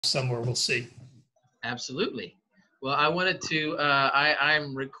somewhere. We'll see. Absolutely. Well, I wanted to,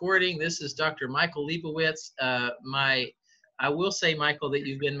 I'm recording. This is Dr. Michael Lebowitz. I will say, Michael, that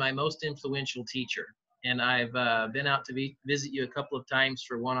you've been my most influential teacher. And I've been out to visit you a couple of times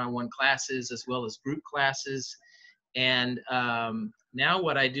for one-on-one classes as well as group classes. And now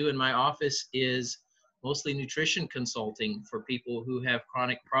what I do in my office is mostly nutrition consulting for people who have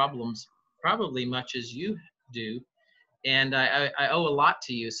chronic problems, probably much as you do. And I owe a lot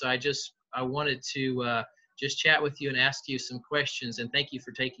to you. So I wanted to just chat with you and ask you some questions. And thank you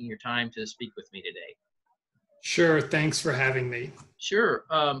for taking your time to speak with me today. Sure. Thanks for having me. Sure.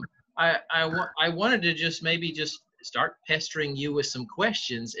 I wanted to just start pestering you with some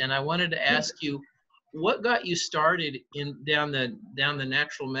questions. And I wanted to ask you, what got you started down the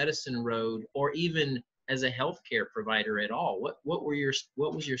natural medicine road, or even as a healthcare provider at all? What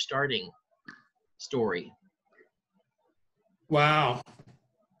was your starting story? Wow.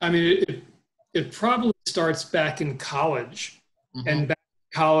 I mean, it probably starts back in college. Mm-hmm. And back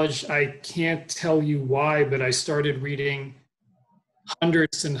in college, I can't tell you why, but I started reading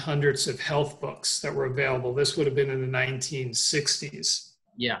hundreds and hundreds of health books that were available. This would have been in the 1960s.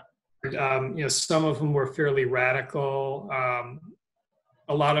 Yeah. Some of them were fairly radical.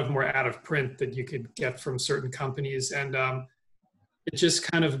 A lot of them were out of print that you could get from certain companies. And it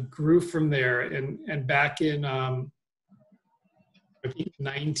just kind of grew from there. And back in, I think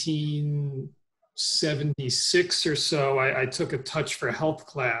 1976 or so, I took a Touch for Health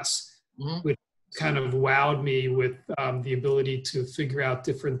class, Mm-hmm. which kind of wowed me with the ability to figure out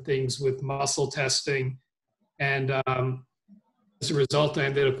different things with muscle testing. And as a result, I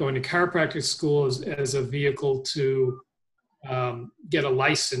ended up going to chiropractic school as a vehicle to get a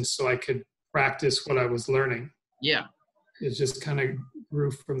license so I could practice what I was learning. Yeah. It just kind of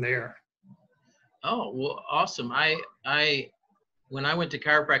grew from there. Oh, well, awesome. When I went to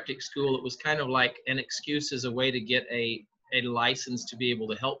chiropractic school, it was kind of like an excuse as a way to get a license to be able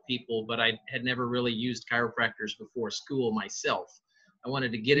to help people, but I had never really used chiropractors before school myself. I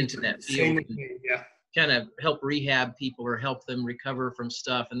wanted to get into that field and kind of help rehab people or help them recover from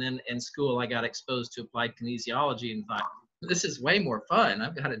stuff. And then in school, I got exposed to applied kinesiology and thought, this is way more fun.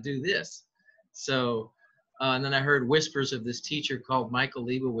 I've got to do this. So, and then I heard whispers of this teacher called Michael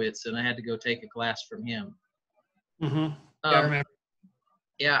Lebowitz, and I had to go take a class from him. Mm-hmm. Yeah, I remember.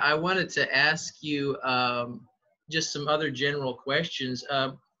 Yeah, I wanted to ask you just some other general questions.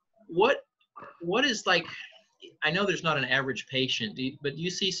 What is like, I know there's not an average patient, but do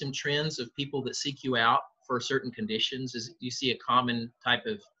you see some trends of people that seek you out for certain conditions? Do you see a common type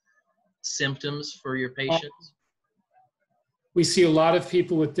of symptoms for your patients? We see a lot of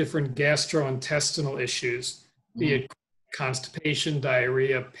people with different gastrointestinal issues, be it constipation,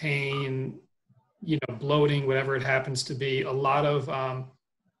 diarrhea, pain, bloating, whatever it happens to be. A lot of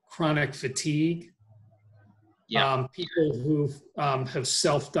chronic fatigue. Yeah. People who have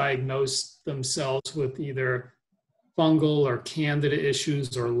self-diagnosed themselves with either fungal or candida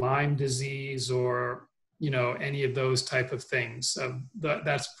issues or Lyme disease or, any of those type of things.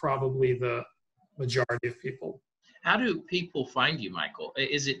 That's probably the majority of people. How do people find you, Michael?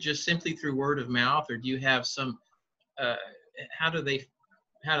 Is it just simply through word of mouth, or do you have some, how do they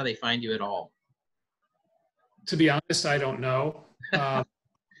find you at all? To be honest, I don't know.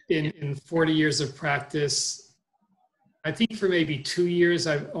 In 40 years of practice, I think for maybe 2 years,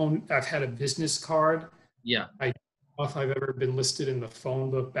 I've had a business card. Yeah. I don't know if I've ever been listed in the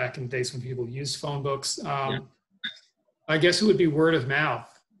phone book back in the days when people used phone books. I guess it would be word of mouth.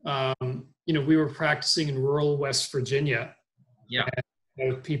 We were practicing in rural West Virginia. Yeah.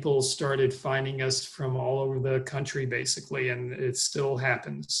 And people started finding us from all over the country, basically, and it still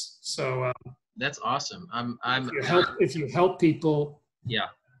happens. So that's awesome. If you help people, yeah,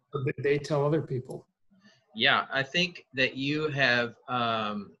 they tell other people. Yeah, I think that you have.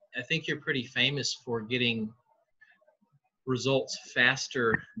 I think you're pretty famous for getting results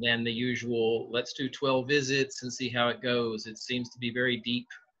faster than the usual. Let's do 12 visits and see how it goes. It seems to be very deep,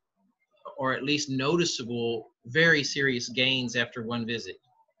 or at least noticeable, very serious gains after one visit.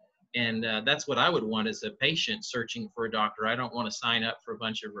 And that's what I would want as a patient searching for a doctor. I don't want to sign up for a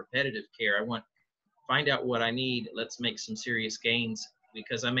bunch of repetitive care. I want to find out what I need. Let's make some serious gains,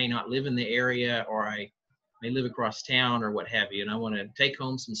 because I may not live in the area, or I may live across town or what have you. And I want to take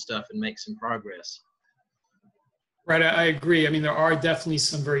home some stuff and make some progress. Right, I agree. I mean, there are definitely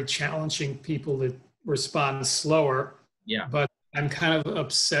some very challenging people that respond slower. Yeah. But I'm kind of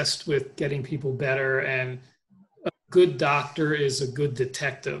obsessed with getting people better, and a good doctor is a good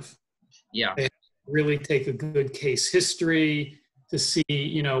detective. Yeah. They really take a good case history, to see,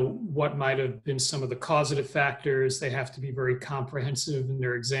 what might have been some of the causative factors. They have to be very comprehensive in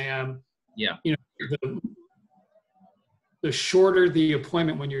their exam. Yeah. The shorter the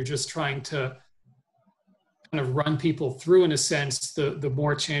appointment when you're just trying to kind of run people through in a sense, the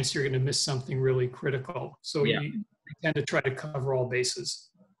more chance you're going to miss something really critical. So Yeah. you tend to try to cover all bases.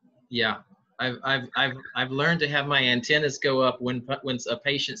 Yeah. I've learned to have my antennas go up when a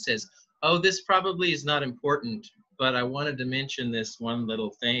patient says, "Oh, this probably is not important, but I wanted to mention this one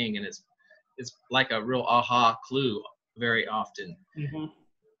little thing," and it's like a real aha clue very often. Mm-hmm.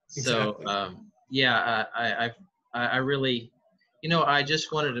 So Exactly. yeah, I really, I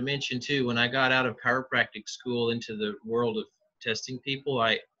just wanted to mention too, when I got out of chiropractic school into the world of testing people,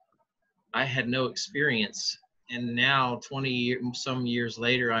 I had no experience, and now some years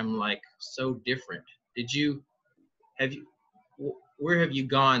later, I'm like so different. Have you where have you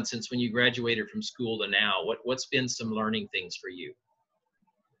gone since when you graduated from school to now? What's been some learning things for you?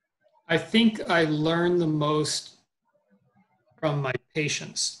 I think I learn the most from my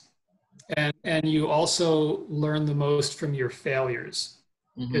patients. And you also learn the most from your failures.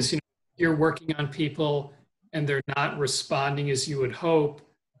 Mm-hmm. Because you're working on people and they're not responding as you would hope.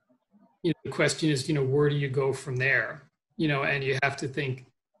 The question is, where do you go from there? And you have to think,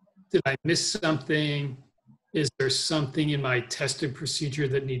 did I miss something? Is there something in my testing procedure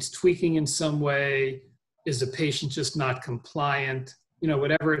that needs tweaking in some way? Is the patient just not compliant?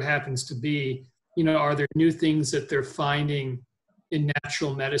 Whatever it happens to be, are there new things that they're finding in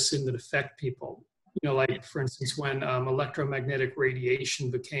natural medicine that affect people? Like for instance, when electromagnetic radiation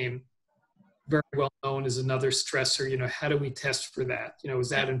became very well known as another stressor, how do we test for that? Is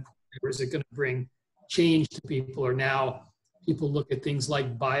that important, or is it going to bring change to people? Or now people look at things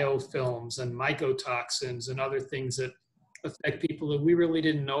like biofilms and mycotoxins and other things that affect people that we really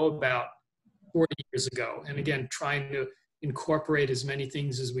didn't know about 40 years ago. And again, trying to incorporate as many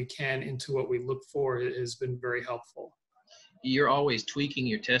things as we can into what we look for has been very helpful. You're always tweaking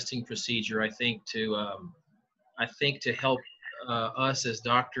your testing procedure, I think, to help us as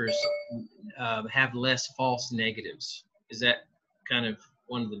doctors have less false negatives. Is that kind of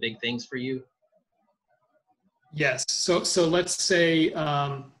one of the big things for you? Yes. So let's say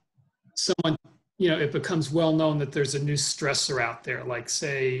someone, it becomes well known that there's a new stressor out there, like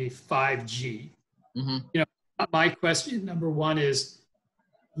say 5G. Mm-hmm. My question number one is,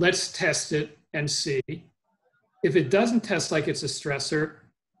 let's test it and see. If it doesn't test like it's a stressor,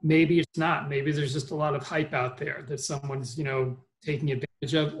 maybe it's not. Maybe there's just a lot of hype out there that someone's, taking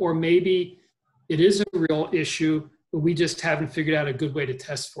advantage of, or maybe it is a real issue, but we just haven't figured out a good way to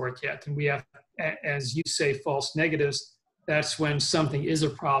test for it yet. And we have, as you say, false negatives. That's when something is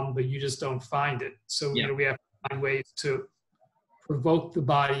a problem, but you just don't find it. So, Yeah. We have to find ways to provoke the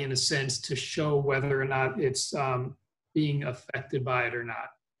body in a sense to show whether or not it's being affected by it or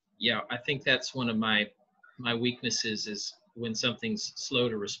not. Yeah, I think that's one of my weaknesses is when something's slow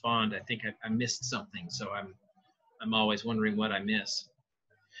to respond. I think I missed something, so I'm always wondering what I miss.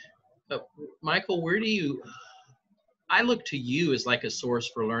 But Michael, I look to you as like a source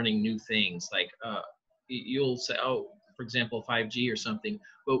for learning new things. Like you'll say, oh, for example, 5G or something,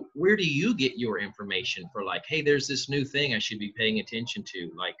 but where do you get your information for like, hey, there's this new thing I should be paying attention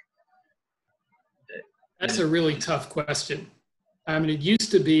to? Like, that's a really tough question. I mean, it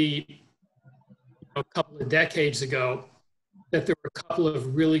used to be a couple of decades ago that there were a couple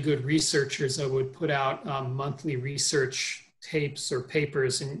of really good researchers that would put out monthly research tapes or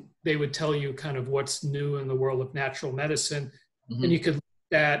papers, and they would tell you kind of what's new in the world of natural medicine. mm-hmm. And you could look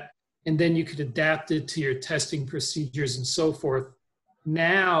at that, and then you could adapt it to your testing procedures and so forth.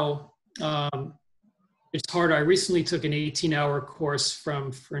 Now, it's hard. I recently took an 18-hour course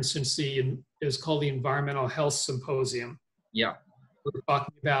from, for instance, it was called the Environmental Health Symposium. Yeah. We're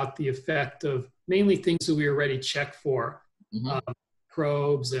talking about the effect of mainly things that we already checked for, mm-hmm.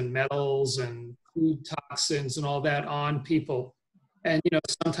 Probes and metals and food toxins and all that on people. And,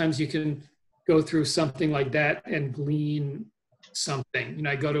 sometimes you can go through something like that and glean something.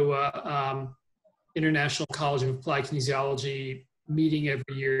 I go to a International College of Applied Kinesiology meeting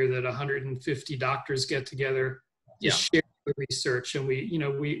every year that 150 doctors get together to share the research, and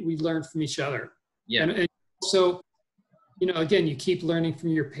we learn from each other. Yeah. And so, again, you keep learning from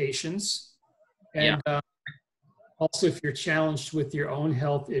your patients, and also if you're challenged with your own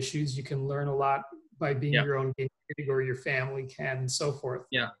health issues, you can learn a lot by being your own guinea pig, or your family can, and so forth.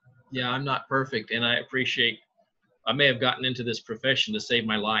 Yeah. I'm not perfect, and I may have gotten into this profession to save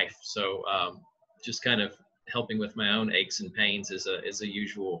my life. So just kind of helping with my own aches and pains is a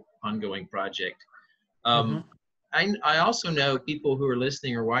usual ongoing project. I also know people who are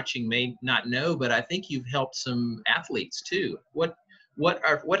listening or watching may not know, but I think you've helped some athletes too. What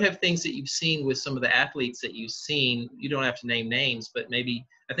what have things that you've seen with some of the athletes that you've seen? You don't have to name names, but maybe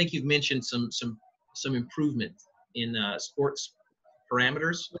I think you've mentioned some improvement in sports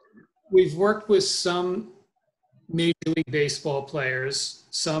parameters. We've worked with some Major League Baseball players,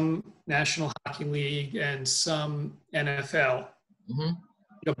 some National Hockey League, and some NFL,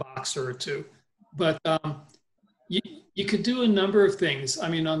 Mm-hmm. a boxer or two. But you could do a number of things. I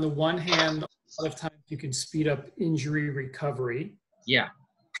mean, on the one hand, a lot of times you can speed up injury recovery. Yeah.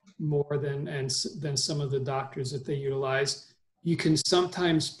 More than some of the doctors that they utilize. You can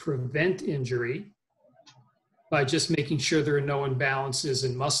sometimes prevent injury by just making sure there are no imbalances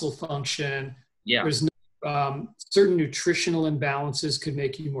in muscle function. Yeah. There's no, certain nutritional imbalances could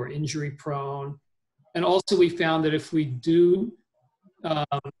make you more injury prone. And also we found that if we do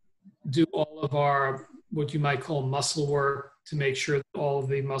all of our, what you might call muscle work to make sure that all of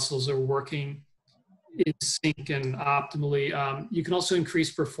the muscles are working in sync and optimally, you can also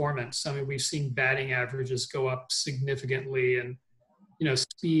increase performance. I mean, we've seen batting averages go up significantly, and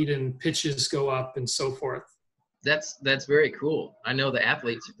speed and pitches go up and so forth. That's very cool. I know the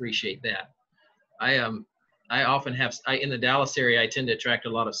athletes appreciate that. I often have in the Dallas area, I tend to attract a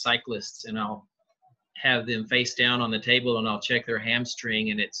lot of cyclists, and I'll have them face down on the table and I'll check their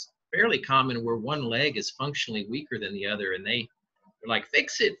hamstring, and it's fairly common where one leg is functionally weaker than the other, and they're like,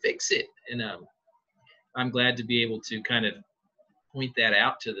 fix it. And I'm glad to be able to kind of point that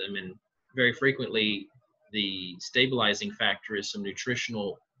out to them. And very frequently the stabilizing factor is some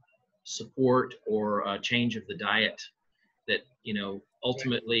nutritional support or a change of the diet that,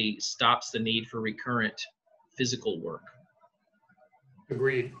 ultimately stops the need for recurrent physical work.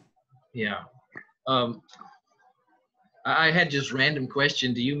 Agreed. Yeah. I had just random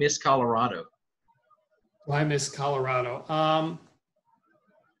question. Do you miss Colorado? Do I miss Colorado?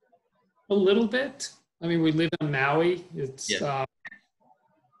 A little bit. I mean, we live in Maui. It's a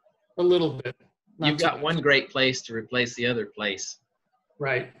little bit. You've got one great place to replace the other place.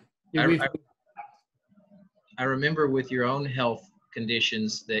 Right. I remember with your own health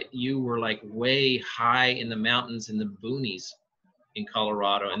conditions that you were like way high in the mountains in the boonies in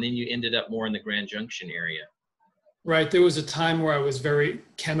Colorado, and then you ended up more in the Grand Junction area. Right. There was a time where I was very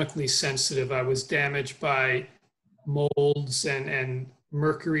chemically sensitive. I was damaged by molds and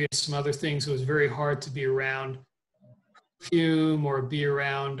mercury and some other things. It was very hard to be around perfume or be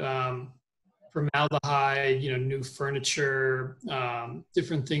around formaldehyde, new furniture,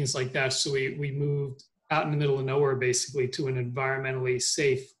 different things like that. So we moved out in the middle of nowhere, basically, to an environmentally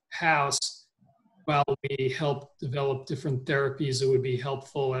safe house while we helped develop different therapies that would be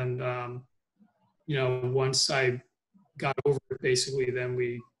helpful. And, once I got over it, basically, then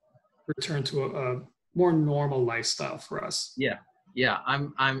we returned to a more normal lifestyle for us. Yeah. Yeah,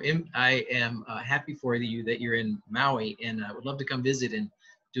 I am happy for you that you're in Maui, and I would love to come visit and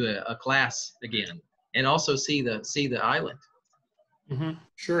do a class again, and also see the island. Mm-hmm.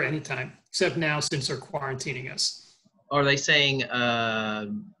 Sure, anytime. Except now, since they're quarantining us. Are they saying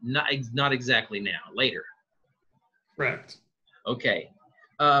not exactly now? Later. Correct. Okay.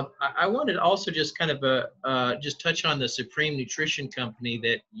 I wanted to also just kind of just touch on the Supreme Nutrition Company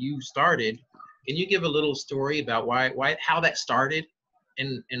that you started. Can you give a little story about how that started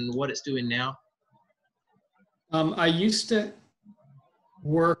and what it's doing now? I used to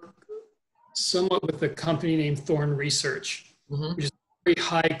work somewhat with a company named Thorne Research, Mm-hmm. which is very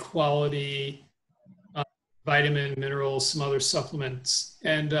high quality vitamin, minerals, some other supplements.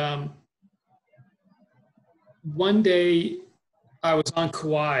 And one day I was on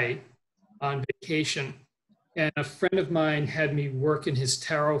Kauai on vacation, and a friend of mine had me work in his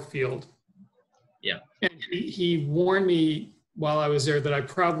taro field. Yeah. And he warned me while I was there that I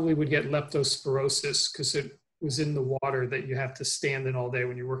probably would get leptospirosis because it was in the water that you have to stand in all day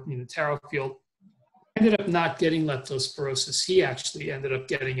when you're working in the taro field. I ended up not getting leptospirosis. He actually ended up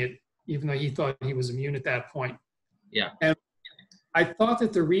getting it, even though he thought he was immune at that point. Yeah. And I thought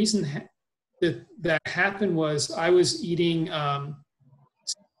that the reason that happened was I was eating some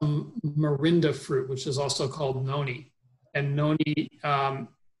morinda fruit, which is also called noni. And noni,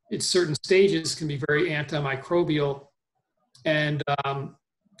 at certain stages, can be very antimicrobial. And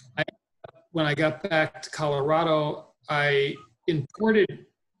when I got back to Colorado, I imported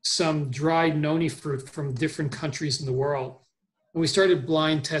some dried noni fruit from different countries in the world. And we started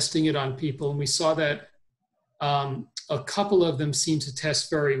blind testing it on people, and we saw that a couple of them seemed to test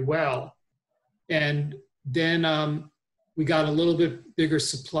very well. And then we got a little bit bigger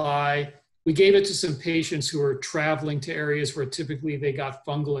supply. We gave it to some patients who were traveling to areas where typically they got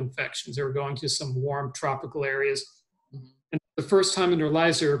fungal infections. They were going to some warm tropical areas. Mm-hmm. And the first time in their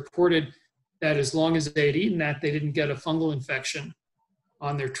lives, they reported that as long as they had eaten that, they didn't get a fungal infection.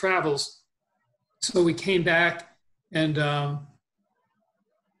 on their travels. So we came back, and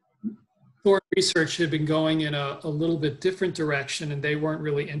Thorne Research had been going in a little bit different direction, and they weren't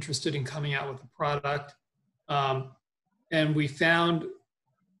really interested in coming out with a product. And we found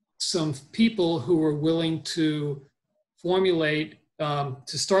some people who were willing to formulate, to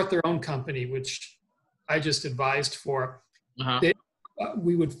start their own company, which I just advised for.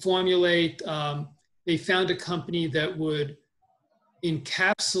 We would formulate, they found a company that would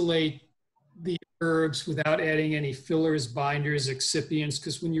encapsulate the herbs without adding any fillers, binders, excipients,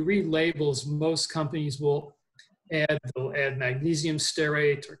 because when you read labels, most companies will they'll add magnesium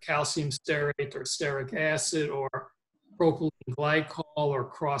stearate or calcium stearate or stearic acid or propylene glycol or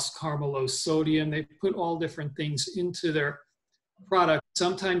cross-carmelose sodium. They put all different things into their product.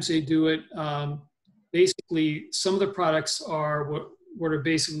 Sometimes they do it, basically, some of the products are what are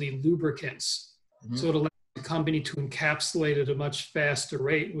basically lubricants. So it allows the company to encapsulate at a much faster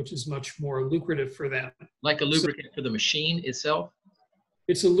rate, which is much more lucrative for them. Like a lubricant for the machine itself?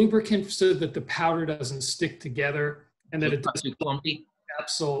 It's a lubricant so that the powder doesn't stick together and that it doesn't clumpy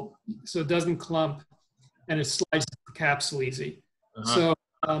capsule, so it doesn't clump and it slides the capsule easy. So,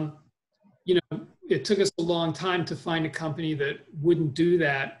 you know, it took us a long time to find a company that wouldn't do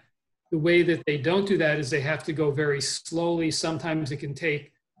that. The way that they don't do that is they have to go very slowly. Sometimes it can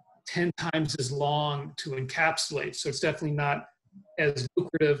take 10 times as long to encapsulate. So it's definitely not as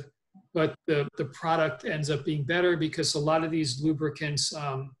lucrative, but the product ends up being better because a lot of these lubricants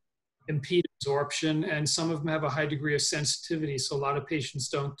impede absorption, and some of them have a high degree of sensitivity. So a lot of patients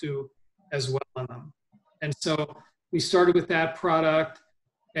don't do as well on them. And so we started with that product,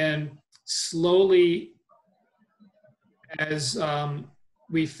 and slowly as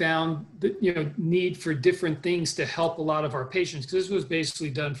we found the need for different things to help a lot of our patients, because this was basically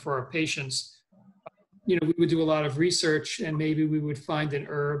done for our patients. We would do a lot of research, and maybe we would find an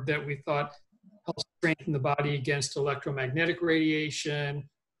herb that we thought helped strengthen the body against electromagnetic radiation,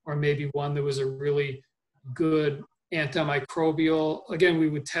 or maybe one that was a really good antimicrobial. Again, we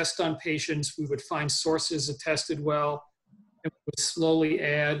would test on patients. We would find sources that tested well, and we would slowly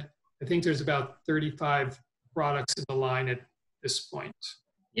add. I think there's about 35 products in the line at this point.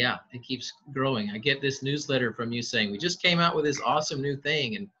 Yeah, it keeps growing. I get this newsletter from you saying, we just came out with this awesome new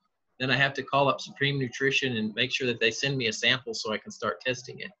thing, and then I have to call up Supreme Nutrition and make sure that they send me a sample so I can start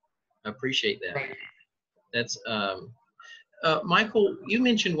testing it. I appreciate that. Right. That's Michael, you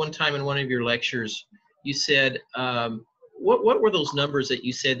mentioned one time in one of your lectures, you said, what were those numbers that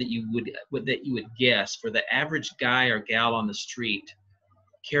you said that you would guess for the average guy or gal on the street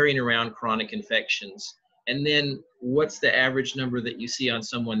carrying around chronic infections? And then what's the average number that you see on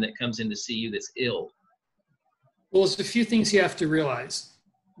someone that comes in to see you that's ill? Well, there's a few things you have to realize.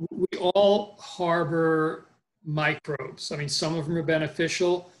 We all harbor microbes. I mean, some of them are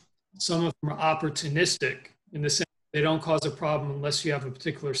beneficial, some of them are opportunistic in the sense they don't cause a problem unless you have a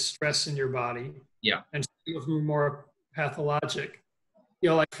particular stress in your body. Yeah. And some of them are more pathologic.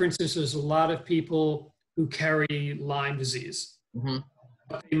 Like for instance, there's a lot of people who carry Lyme disease.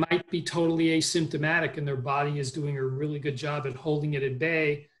 But they might be totally asymptomatic and their body is doing a really good job at holding it at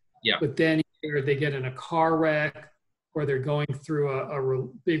bay. Yeah. But then either they get in a car wreck, or they're going through a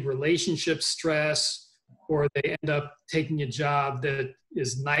big relationship stress, or they end up taking a job that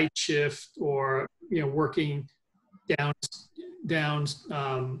is night shift, or working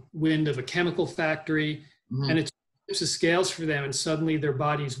downwind of a chemical factory, and it tips the scales for them, and suddenly their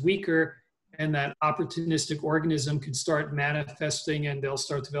body's weaker, and that opportunistic organism can start manifesting, and they'll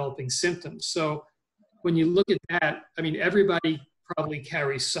start developing symptoms. So when you look at that, I mean, everybody probably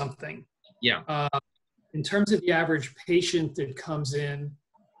carries something. Yeah. In terms of the average patient that comes in,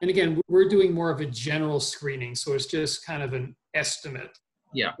 and again, we're doing more of a general screening, so it's just kind of an estimate.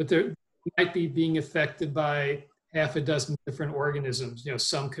 Yeah. But they might be being affected by half a dozen different organisms.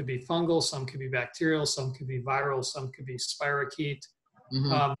 Some could be fungal, some could be bacterial, some could be viral, some could be spirochete,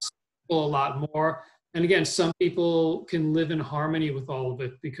 some people a lot more. And again, some people can live in harmony with all of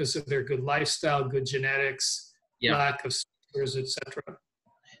it because of their good lifestyle, good genetics, lack of stressors, etc.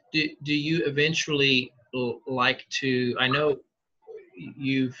 Do you eventually like to, I know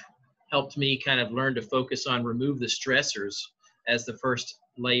you've helped me kind of learn to focus on remove the stressors as the first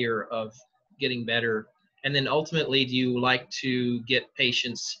layer of getting better. And then ultimately, do you like to get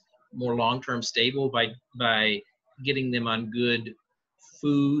patients more long-term stable by getting them on good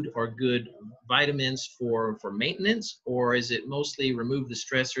food or good vitamins for maintenance? Or is it mostly remove the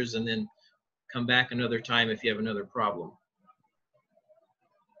stressors and then come back another time if you have another problem?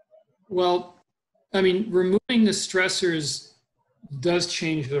 Well, I mean, removing the stressors does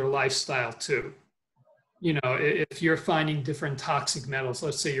change their lifestyle too. you know, if you're finding different toxic metals,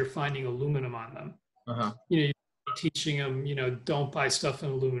 let's say you're finding aluminum on them, Uh-huh. you know, you're teaching them, you know, don't buy stuff in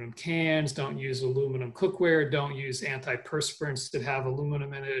aluminum cans, don't use aluminum cookware, don't use antiperspirants that have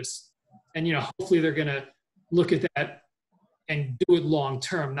aluminum in it. And, you know, hopefully they're going to look at that and do it long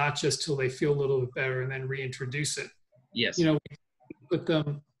term, not just till they feel a little bit better and then reintroduce it. Yes. You know, we put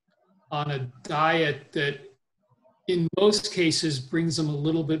them on a diet that in most cases brings them a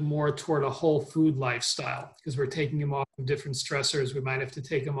little bit more toward a whole food lifestyle, because we're taking them off of different stressors. We might have to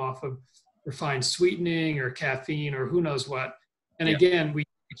take them off of refined sweetening or caffeine or who knows what. And Yeah. again, we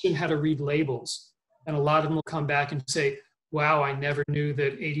teach them how to read labels. And a lot of them will come back and say, wow, I never knew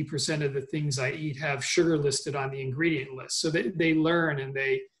that 80% of the things I eat have sugar listed on the ingredient list. So they learn and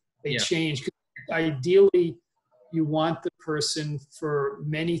they Yeah. change. Ideally, you want the person for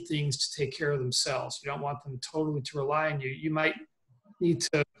many things to take care of themselves. You don't want them totally to rely on you. You might need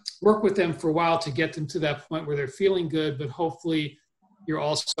to work with them for a while to get them to that point where they're feeling good, but hopefully you're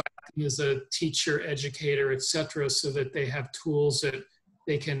also acting as a teacher, educator, et cetera, so that they have tools that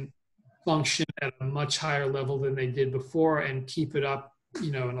they can function at a much higher level than they did before and keep it up,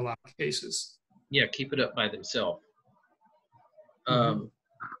 you know, in a lot of cases. Yeah, keep it up by themselves.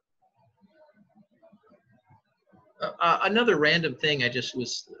 Another random thing I just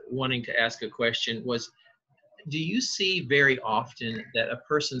was wanting to ask a question was, do you see very often that a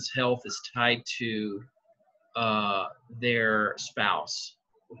person's health is tied to their spouse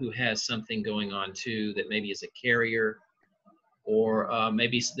who has something going on too, that maybe is a carrier, or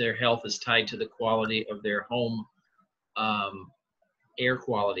maybe their health is tied to the quality of their home air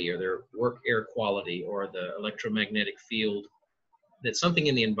quality or their work air quality or the electromagnetic field, that something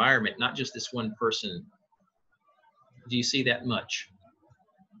in the environment, not just this one person? Do you see that much?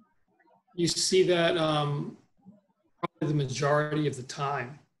 You see that probably the majority of the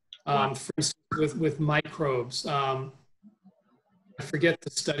time. Wow. For instance, with microbes, I forget the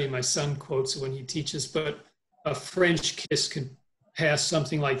study my son quotes when he teaches, but a French kiss can pass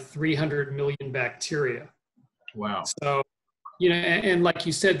something like 300 million bacteria. Wow. So, you know, and like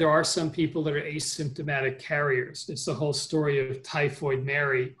you said, there are some people that are asymptomatic carriers. It's the whole story of Typhoid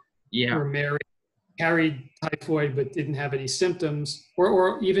Mary, Yeah. where Mary carried typhoid but didn't have any symptoms,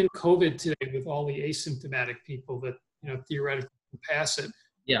 or even COVID today with all the asymptomatic people that, you know, theoretically can pass it.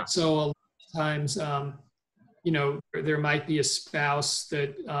 Yeah. So a lot of times, you know, there might be a spouse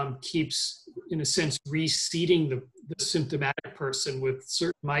that keeps, in a sense, reseeding the symptomatic person with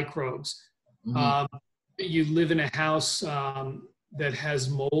certain microbes. Mm-hmm. You live in a house that has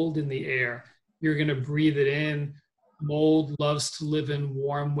mold in the air. You're going to breathe it in. Mold loves to live in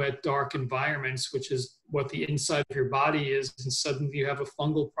warm, wet, dark environments, which is what the inside of your body is, and suddenly you have a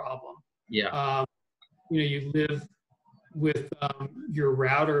fungal problem. Yeah. You know, you live with your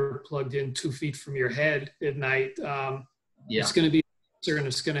router plugged in 2 feet from your head at night. Yeah. It's going to be, and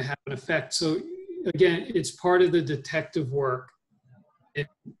it's going to have an effect. So again, it's part of the detective work,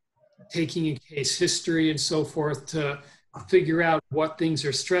 taking a case history and so forth to figure out what things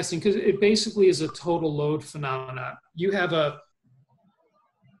are stressing, because it basically is a total load phenomenon. You have a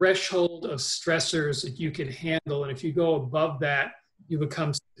threshold of stressors that you can handle, and if you go above that, you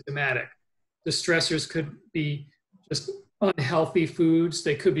become symptomatic. The stressors could be just unhealthy foods.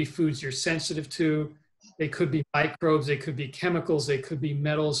 They could be foods you're sensitive to. They could be microbes. They could be chemicals. They could be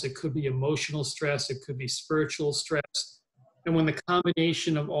metals. It could be emotional stress. It could be spiritual stress. And when the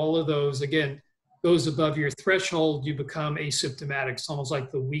combination of all of those, again, goes above your threshold, you become asymptomatic. It's almost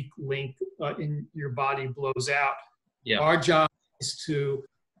like the weak link in your body blows out. Yeah. Our job is to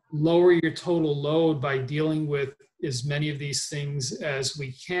lower your total load by dealing with as many of these things as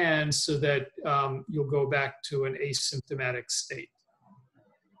we can, so that you'll go back to an asymptomatic state.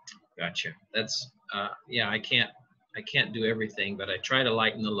 Gotcha. That's yeah. I can't do everything, but I try to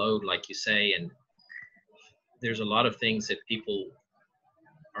lighten the load, like you say. And there's a lot of things that people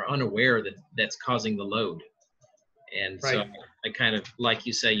are unaware that's causing the load. And Right. So I kind of, like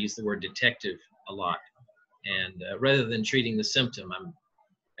you say, use the word detective a lot. And rather than treating the symptom,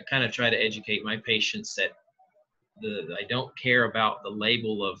 I kind of try to educate my patients that I don't care about the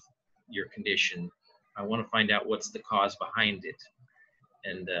label of your condition. I want to find out what's the cause behind it.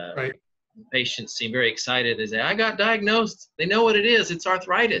 And Right. patients seem very excited. They say, I got diagnosed. They know what it is. It's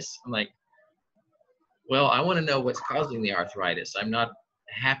arthritis. I'm like, well, I want to know what's causing the arthritis. I'm not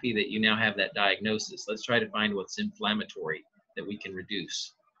happy that you now have that diagnosis. Let's try to find what's inflammatory that we can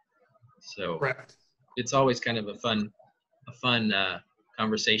reduce. So Correct. It's always kind of a fun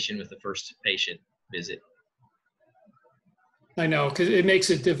conversation with the first patient visit. I know, because it makes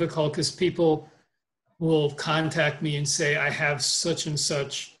it difficult, because people will contact me and say, I have such and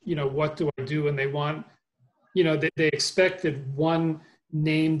such, you know, what do I do? And they want they expect that one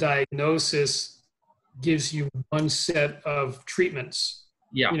name diagnosis gives you one set of treatments.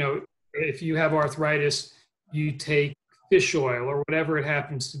 Yeah. If you have arthritis, you take fish oil or whatever it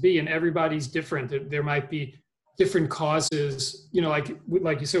happens to be, and everybody's different. There might be different causes,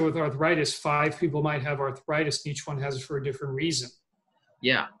 like you said with arthritis, 5 people might have arthritis, and each one has it for a different reason.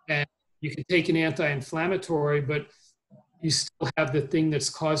 Yeah. And you can take an anti-inflammatory, but you still have the thing that's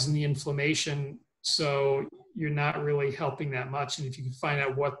causing the inflammation. So you're not really helping that much. And if you can find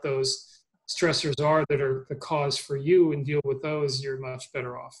out what those stressors are that are the cause for you and deal with those, you're much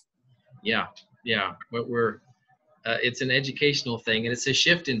better off. Yeah. Yeah. It's an educational thing, and it's a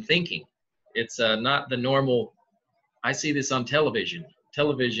shift in thinking. It's not the normal. I see this on television.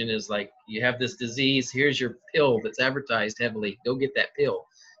 Television is like, you have this disease, here's your pill that's advertised heavily, go get that pill.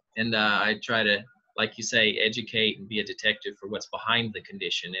 And I try to, like you say, educate and be a detective for what's behind the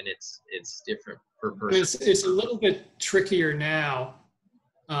condition, and it's different per person. It's a little bit trickier now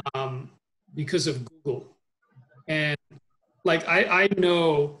because of Google. And like I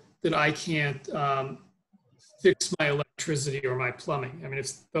know that I can't fix my electricity or my plumbing. I mean,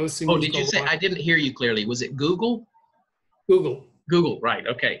 if those things. Oh, did you say? I didn't hear you clearly. Was it Google? Google. Google, right?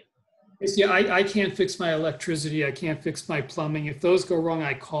 Okay. Yeah, I can't fix my electricity. I can't fix my plumbing. If those go wrong,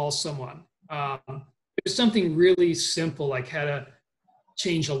 I call someone. There's something really simple, like how to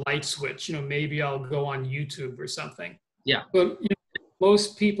change a light switch. Maybe I'll go on YouTube or something. Yeah. But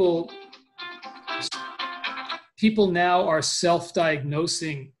most people now are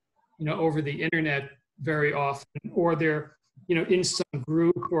self-diagnosing, over the internet very often, or they're, in some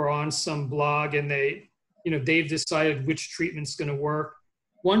group or on some blog, and they've decided which treatment's going to work.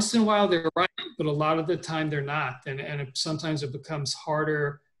 Once in a while they're right, but a lot of the time they're not. And sometimes it becomes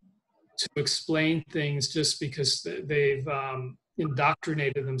harder to explain things just because they've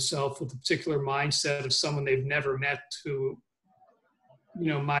indoctrinated themselves with a particular mindset of someone they've never met who,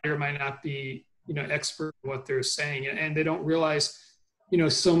 might or might not be, expert in what they're saying. And they don't realize,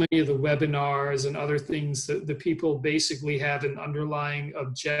 so many of the webinars and other things that the people basically have an underlying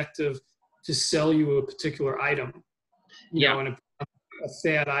objective to sell you a particular item, and a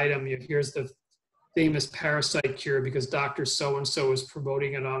fad item. Here's the famous parasite cure because Dr. So-and-so is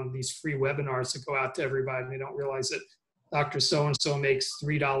promoting it on these free webinars that go out to everybody. And they don't realize that Dr. So-and-so makes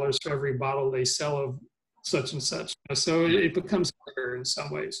 $3 for every bottle they sell of such and such. So it becomes harder in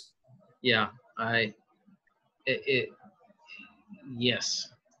some ways. Yeah, yes,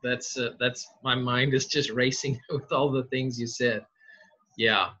 that's my mind is just racing with all the things you said.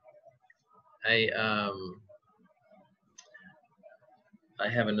 Yeah. I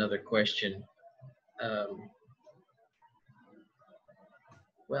have another question.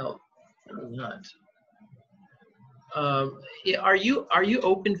 Well, not. Yeah, are you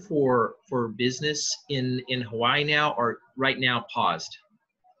open for business in Hawaii now, or right now paused?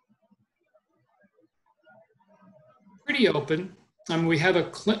 Pretty open. We have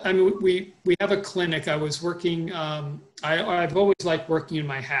we have a clinic. I was working. I've always liked working in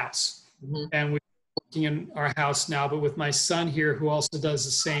my house, and we're working in our house now. But with my son here, who also does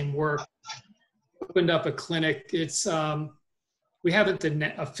the same work, opened up a clinic. It's we haven't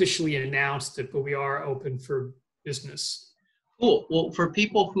officially announced it, but we are open for business. Cool. Well, for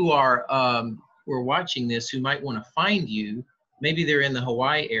people who are watching this, who might want to find you, maybe they're in the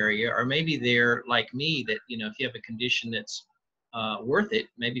Hawaii area, or maybe they're like me, that if you have a condition that's worth it,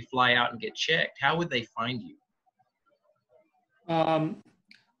 maybe fly out and get checked. How would they find you?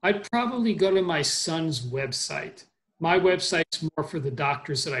 I'd probably go to my son's website. My website's more for the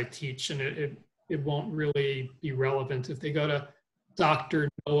doctors that I teach, and it won't really be relevant if they go to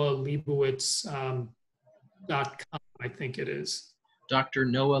drnoahlebowitz.com, I think it is.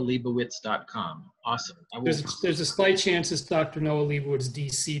 drnoahlebowitz.com. Awesome. There's a slight chance it's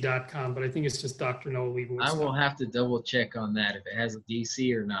drnoahlebowitzdc.com, but I think it's just drnoahlebowitz. I will have to double check on that if it has a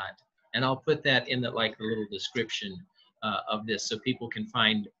DC or not. And I'll put that in the little description of this so people can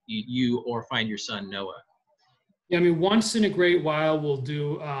find you or find your son, Noah. Yeah, I mean, once in a great while we'll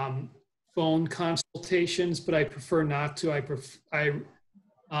do phone consultations, but I prefer not to. I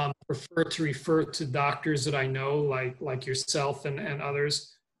prefer to refer to doctors that I know, like yourself and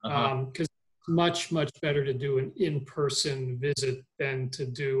others, because it's much better to do an in-person visit than to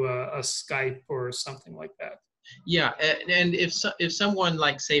do a Skype or something like that. Yeah, and if someone,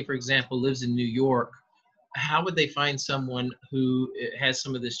 like, say, for example, lives in New York, how would they find someone who has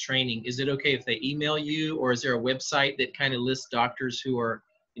some of this training? Is it okay if they email you, or is there a website that kind of lists doctors who are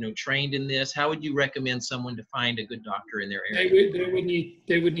trained in this? How would you recommend someone to find a good doctor in their area?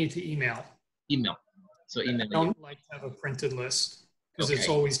 They would need to email. Email. So email. I don't like to have a printed list because it's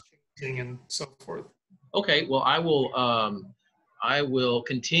always changing and so forth. Okay, well, I will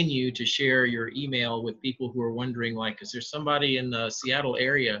continue to share your email with people who are wondering, like, is there somebody in the Seattle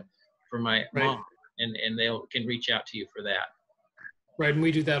area for my Right. mom? And they can reach out to you for that. Right. And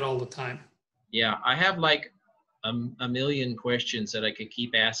we do that all the time. Yeah, I have like a million questions that I could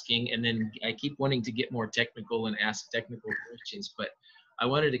keep asking, and then I keep wanting to get more technical and ask technical questions, but I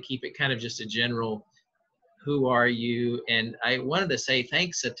wanted to keep it kind of just a general, who are you? And I wanted to say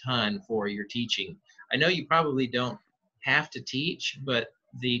thanks a ton for your teaching. I know you probably don't have to teach, but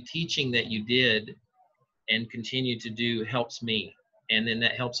the teaching that you did and continue to do helps me, and then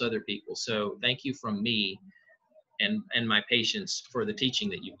that helps other people. So thank you from me and my patients for the teaching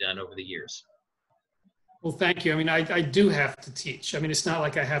that you've done over the years. Well, thank you. I mean, I do have to teach. I mean, it's not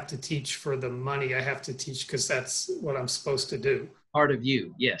like I have to teach for the money. I have to teach because that's what I'm supposed to do. Part of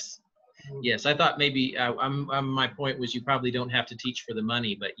you, yes. Yes, I thought maybe my point was you probably don't have to teach for the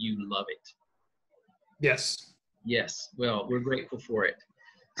money, but you love it. Yes. Yes, well, we're grateful for it.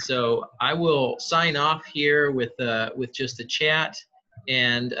 So I will sign off here with just a chat,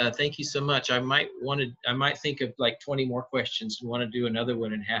 and thank you so much. I might think of like 20 more questions. Want to do another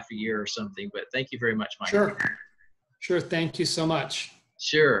one in half a year or something, but thank you very much, Mike. Sure. Sure. Thank you so much.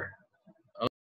 Sure.